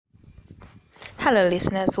Hello,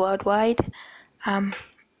 listeners worldwide. Um,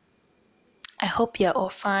 I hope you're all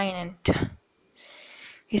fine, and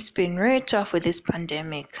it's been really tough with this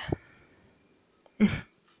pandemic.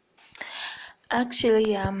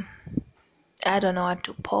 Actually, I don't know what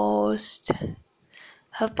to post.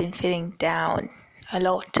 I've been feeling down a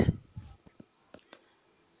lot.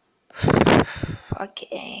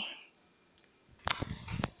 Okay.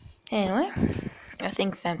 Anyway, I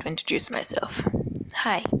think it's time to introduce myself.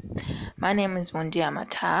 Hi, my name is Mundia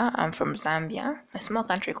Mata. I'm from Zambia, a small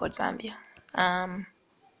country called Zambia. Um,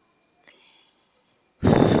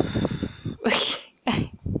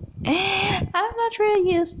 I'm not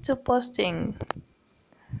really used to posting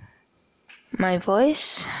my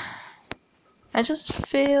voice. I just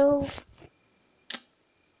feel,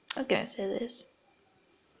 how can I say this?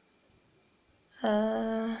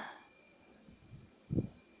 Uh,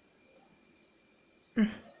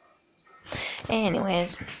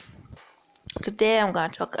 Anyways, today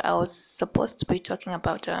I was supposed to be talking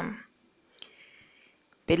about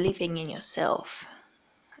believing in yourself,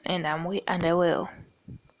 and I will.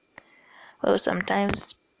 Well,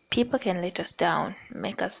 sometimes people can let us down,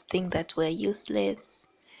 make us think that we're useless,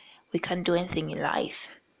 we can't do anything in life.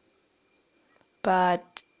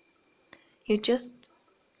 But you just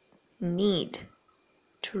need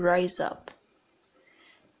to rise up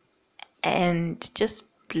and just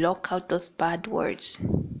block out those bad words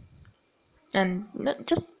and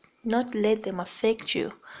not let them affect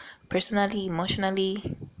you personally,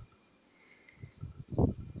 emotionally.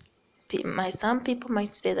 Some people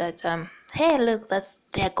might say that hey, look,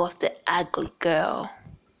 there goes the ugly girl.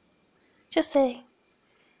 Just say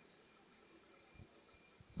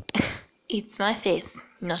it's my face,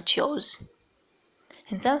 not yours.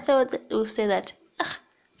 And some will say that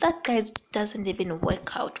that guy doesn't even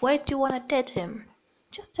work out. Why do you want to date him?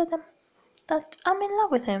 Just tell them that I'm in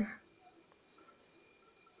love with him.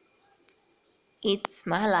 It's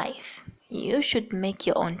my life. You should make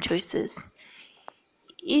your own choices.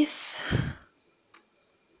 If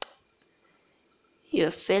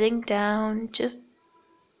you're feeling down, just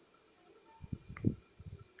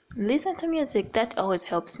listen to music. That always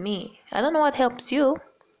helps me. I don't know what helps you,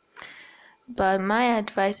 but my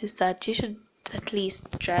advice is that you should at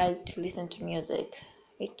least try to listen to music.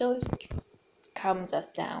 It always calms us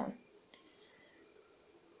down.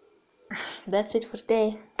 That's it for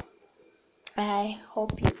today. I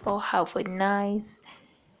hope you all have a nice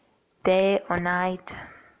day or night.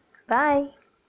 Bye.